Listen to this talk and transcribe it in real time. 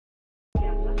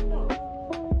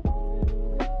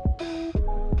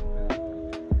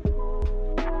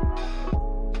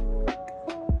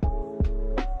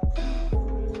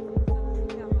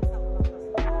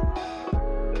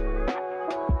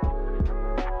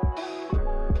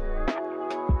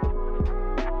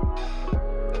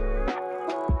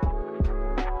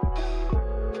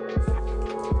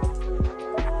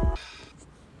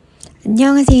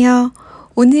안녕하세요.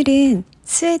 오늘은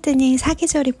스웨덴의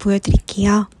사계절을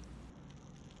보여드릴게요.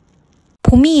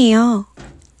 봄이에요.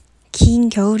 긴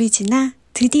겨울이 지나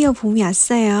드디어 봄이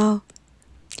왔어요.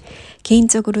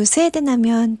 개인적으로 스웨덴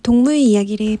하면 동물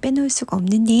이야기를 빼놓을 수가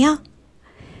없는데요.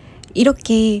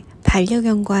 이렇게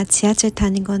반려견과 지하철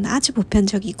타는 건 아주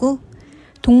보편적이고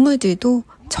동물들도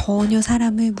전혀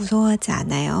사람을 무서워하지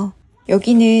않아요.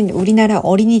 여기는 우리나라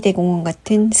어린이대 공원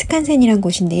같은 스칸센이란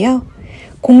곳인데요.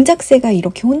 공작새가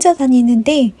이렇게 혼자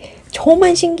다니는데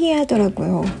정말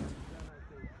신기하더라고요.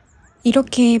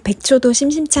 이렇게 백조도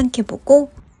심심찮게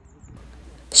보고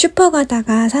슈퍼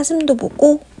가다가 사슴도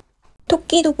보고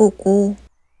토끼도 보고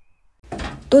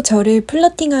또 저를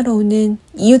플러팅하러 오는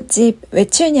이웃집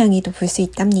외출냥이도 볼 수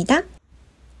있답니다.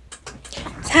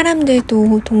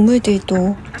 사람들도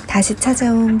동물들도 다시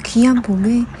찾아온 귀한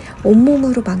봄을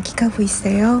온몸으로 만끽하고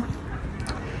있어요.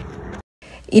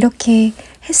 이렇게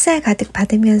햇살 가득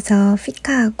받으면서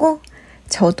피카하고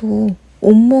저도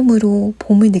온몸으로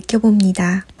봄을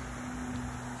느껴봅니다.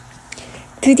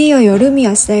 드디어 여름이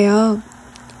왔어요.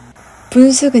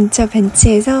 분수 근처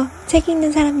벤치에서 책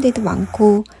읽는 사람들도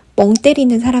많고 멍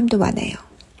때리는 사람도 많아요.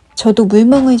 저도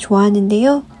물멍을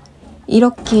좋아하는데요.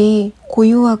 이렇게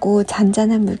고요하고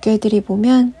잔잔한 물결들을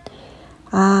보면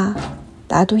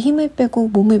나도 힘을 빼고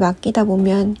몸을 맡기다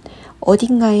보면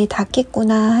어딘가에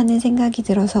닿겠구나 하는 생각이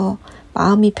들어서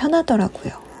마음이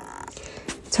편하더라고요.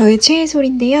 저의 최애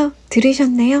소리인데요.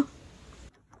 들으셨나요?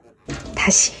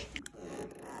 다시.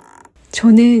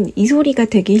 저는 이 소리가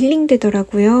되게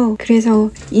힐링되더라고요.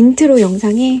 그래서 인트로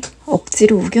영상에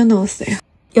억지로 우겨 넣었어요.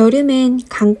 여름엔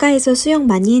강가에서 수영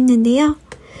많이 했는데요.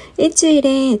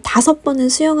 일주일에 5번은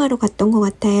수영하러 갔던 것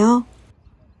같아요.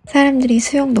 사람들이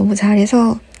수영 너무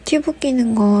잘해서 튜브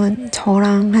끼는 건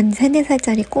저랑 한 3,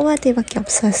 4살짜리 꼬마들밖에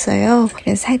없었어요.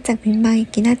 그래서 살짝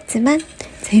민망했긴 했지만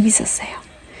재밌었어요.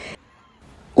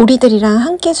 우리들이랑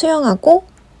함께 수영하고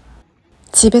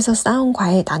집에서 싸온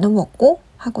과일 나눠 먹고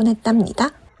하곤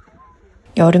했답니다.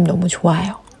 여름 너무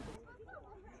좋아요.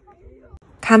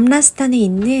 감라스탄에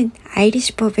있는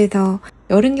아이리시 펍에서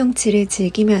여름 경치를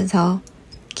즐기면서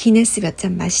기네스 몇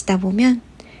잔 마시다 보면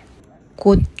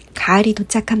곧 가을이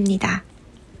도착합니다.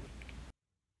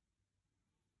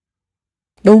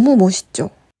 너무 멋있죠?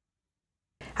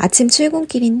 아침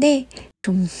출근길인데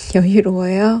좀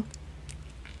여유로워요.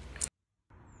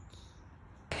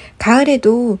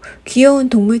 가을에도 귀여운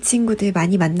동물 친구들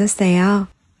많이 만났어요.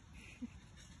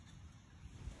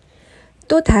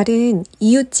 또 다른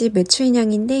이웃집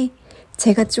메추인형인데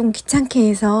제가 좀 귀찮게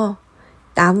해서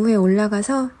나무에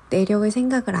올라가서 내려올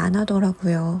생각을 안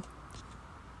하더라고요.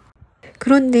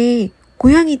 그런데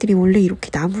고양이들이 원래 이렇게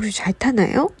나무를 잘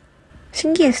타나요?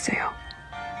 신기했어요.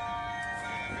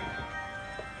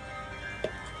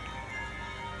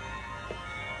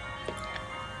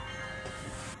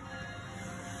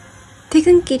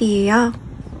 퇴근길이에요.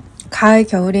 가을,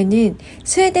 겨울에는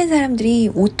스웨덴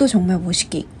사람들이 옷도 정말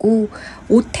멋있게 입고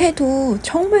옷태도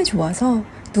정말 좋아서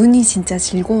눈이 진짜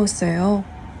즐거웠어요.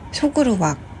 속으로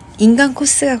막 인간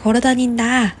코스가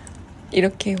걸어다닌다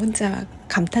이렇게 혼자 막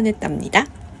감탄했답니다.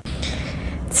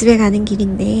 집에 가는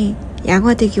길인데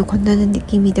양화대교 건너는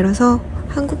느낌이 들어서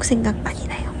한국 생각 많이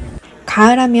나요.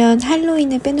 가을하면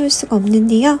할로윈을 빼놓을 수가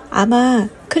없는데요. 아마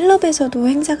클럽에서도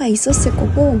행사가 있었을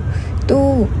거고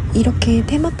또 이렇게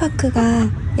테마파크가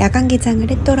야간 개장을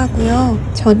했더라고요.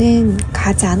 저는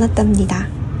가지 않았답니다.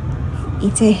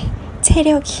 이제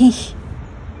체력이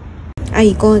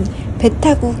이건 배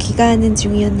타고 귀가하는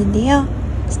중이었는데요.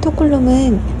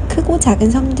 스톡홀롬은 크고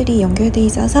작은 섬들이 연결돼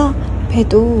있어서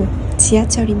배도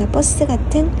지하철이나 버스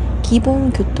같은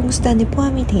기본 교통수단에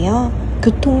포함이 돼요.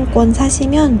 교통권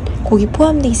사시면 거기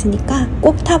포함돼 있으니까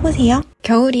꼭 타보세요.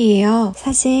 겨울이에요.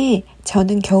 사실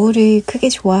저는 겨울을 크게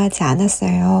좋아하지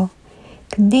않았어요.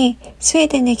 근데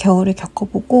스웨덴의 겨울을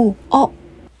겪어보고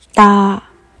나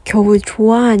겨울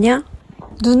좋아하냐?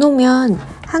 눈 오면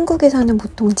한국에서는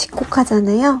보통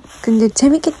집콕하잖아요. 근데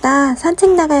재밌겠다.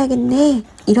 산책 나가야겠네.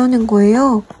 이러는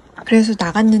거예요. 그래서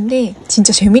나갔는데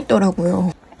진짜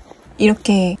재밌더라고요.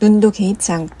 이렇게 눈도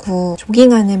개의치 않고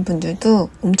조깅하는 분들도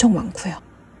엄청 많고요.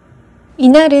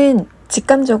 이날은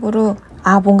직감적으로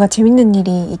뭔가 재밌는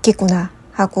일이 있겠구나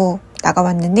하고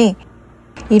나가봤는데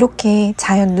이렇게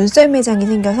자연 눈썰매장이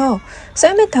생겨서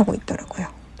썰매 타고 있더라고요.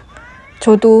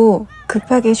 저도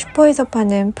급하게 슈퍼에서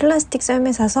파는 플라스틱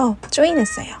썰매 사서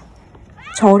조인했어요.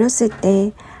 저 어렸을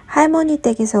때 할머니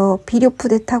댁에서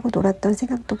비료푸드 타고 놀았던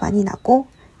생각도 많이 나고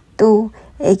또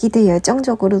애기들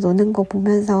열정적으로 노는 거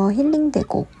보면서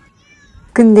힐링되고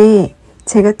근데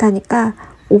제가 타니까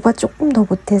오바 조금 더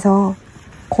못해서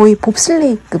거의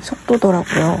봅슬레이급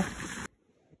속도더라고요.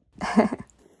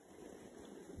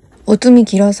 어둠이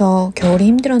길어서 겨울이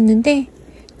힘들었는데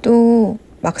또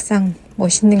막상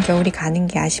멋있는 겨울이 가는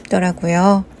게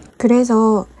아쉽더라고요.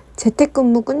 그래서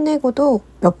재택근무 끝내고도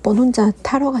몇 번 혼자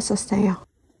타러 갔었어요.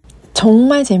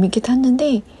 정말 재밌게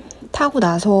탔는데 타고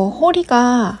나서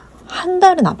허리가 한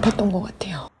달은 아팠던 것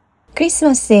같아요.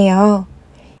 크리스마스예요.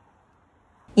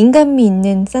 인간미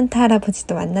있는 산타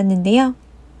할아버지도 만났는데요.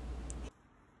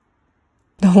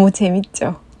 너무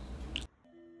재밌죠?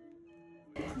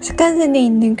 스칸센에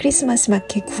있는 크리스마스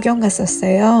마켓 구경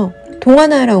갔었어요.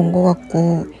 동화나라 온 것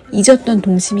같고 잊었던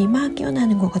동심이 막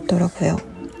깨어나는 것 같더라고요.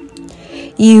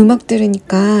 이 음악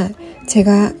들으니까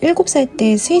제가 7살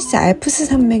때 스위스 알프스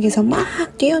산맥에서 막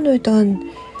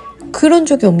뛰어놀던 그런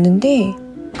적이 없는데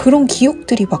그런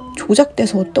기억들이 막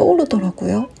조작돼서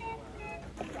떠오르더라고요.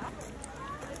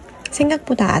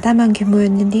 생각보다 아담한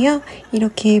규모였는데요.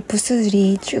 이렇게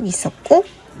부스들이 쭉 있었고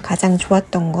가장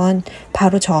좋았던 건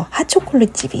바로 저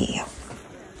핫초콜릿 집이에요.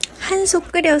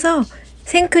 한솥 끓여서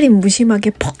생크림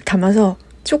무심하게 퍽 담아서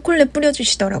초콜릿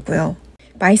뿌려주시더라고요.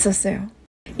 맛있었어요.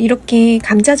 이렇게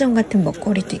감자전 같은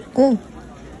먹거리도 있고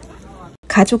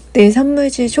가족들 선물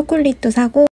줄 초콜릿도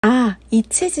사고 이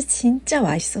치즈 진짜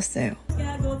맛있었어요.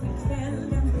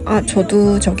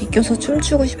 저도 저기 껴서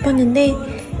춤추고 싶었는데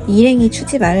일행이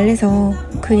추지 말래서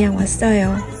그냥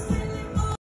왔어요.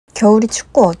 겨울이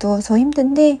춥고 어두워서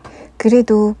힘든데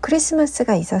그래도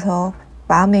크리스마스가 있어서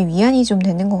마음의 위안이 좀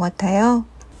되는 것 같아요.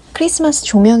 크리스마스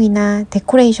조명이나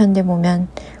데코레이션들 보면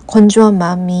건조한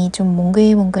마음이 좀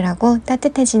몽글몽글하고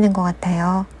따뜻해지는 것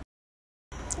같아요.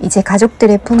 이제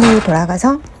가족들의 품으로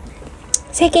돌아가서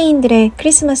세계인들의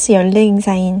크리스마스 연례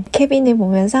행사인 케빈을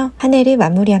보면서 한 해를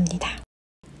마무리합니다.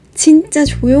 진짜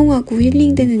조용하고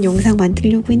힐링되는 영상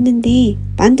만들려고 했는데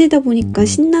만들다 보니까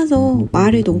신나서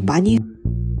말을 너무 많이 해요.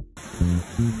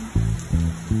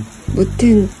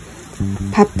 무튼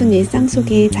바쁜 일상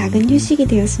속에 작은 휴식이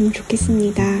되었으면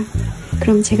좋겠습니다.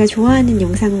 그럼 제가 좋아하는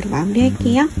영상으로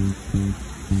마무리할게요.